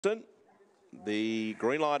The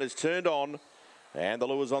green light is turned on and the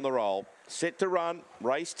lure's on the roll. Set to run,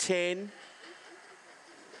 race 10.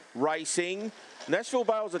 Racing. Nashville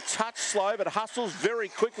Bale's a touch slow, but hustles very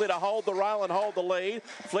quickly to hold the rail and hold the lead.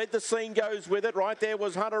 Fled the Scene goes with it. Right there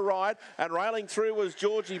was Hunter Wright, and railing through was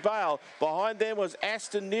Georgie Bale. Behind them was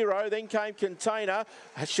Aston Nero. Then came Container.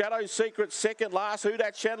 Shadow Secret second last. Who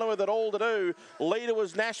Dat Chandler with it all to do. Leader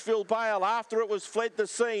was Nashville Bale. After it was Fled the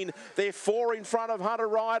Scene. They're four in front of Hunter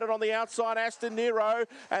Wright, and on the outside Aston Nero.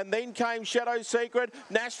 And then came Shadow Secret.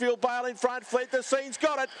 Nashville Bale in front. Fled the Scene's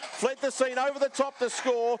got it. Fled the Scene over the top to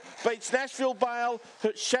score. Beats Nashville Bale.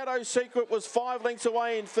 Shadow Secret was 5 lengths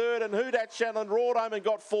away in third, and Who Dat Chandler roared home and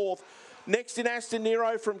got fourth. Next in Aston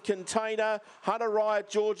Nero from Container, Hunter Wright,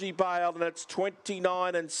 Georgie Bale, and it's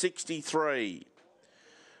 29 and 63.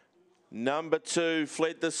 Number 2,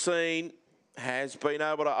 Fled the Scene, has been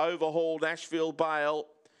able to overhaul Nashville Bale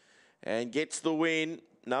and gets the win.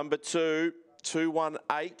 Number 2,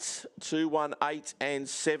 218, 218 and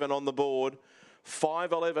 7 on the board.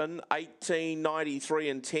 5:11, 18.93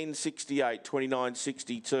 and 10.68,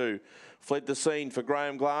 29.62. Fled the Scene for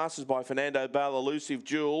Graham Glasses by Fernando Bale, Elusive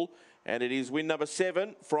Jewel. And it is win number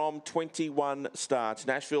 7 from 21 starts.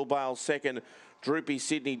 Nashville Bale second, Droopy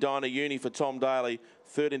Sydney, Dinah Uni for Tom Daly.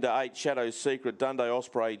 Third into 8, Shadow Secret, Dundee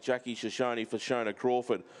Osprey, Jackie Shoshone for Shona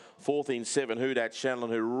Crawford. Fourth in 7, Who Dat Chandler,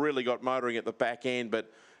 who really got motoring at the back end,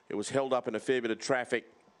 but it was held up in a fair bit of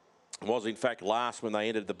traffic. Was in fact last when they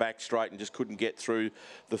entered the back straight and just couldn't get through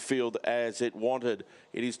the field as it wanted.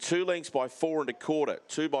 It is 2 lengths by 4 1/4,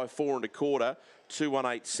 2 by 4 1/4,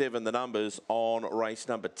 2187 the numbers on race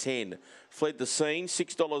number 10. Fled the Scene,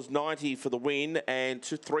 $6.90 for the win and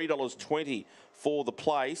 $3.20 for the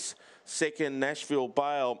place. Second, Nashville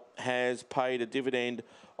Bale has paid a dividend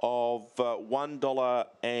of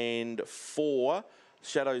 $1.04.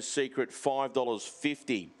 Shadow Secret,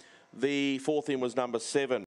 $5.50. The fourth in was number 7.